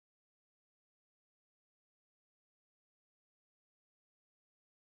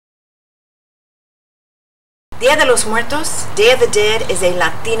Dia de los Muertos, Day of the Dead, is a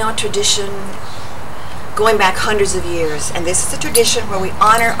Latino tradition going back hundreds of years. And this is a tradition where we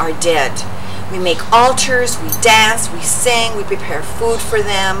honor our dead. We make altars, we dance, we sing, we prepare food for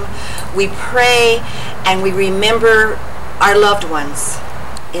them, we pray, and we remember our loved ones.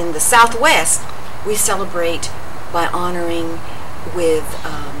 In the Southwest, we celebrate by honoring with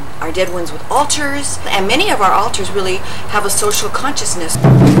our dead ones with altars, and many of our altars really have a social consciousness.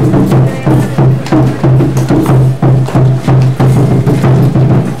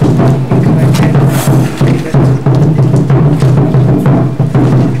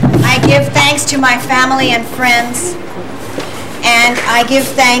 I give thanks to my family and friends, and I give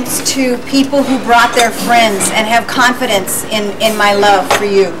thanks to people who brought their friends and have confidence in my love for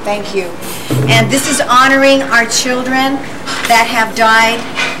you. Thank you. And this is honoring our children that have died,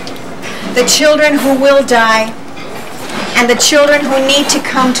 the children who will die, and the children who need to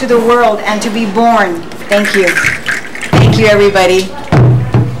come to the world and to be born. Thank you. Thank you, everybody.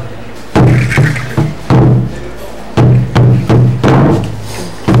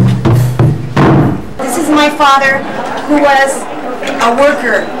 This is my father, who was a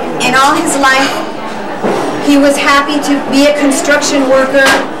worker. In all his life, he was happy to be a construction worker,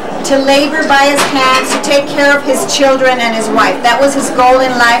 to labor by his hands, to take care of his children and his wife. That was his goal in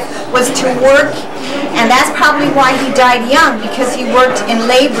life, was to work, and that's probably why he died young, because he worked in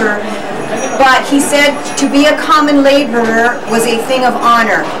labor. But he said to be a common laborer was a thing of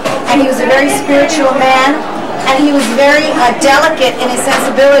honor. And he was a very spiritual man, and he was very delicate in his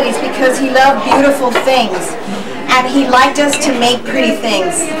sensibilities because he loved beautiful things. And he liked us to make pretty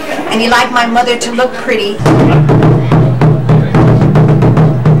things. And he liked my mother to look pretty.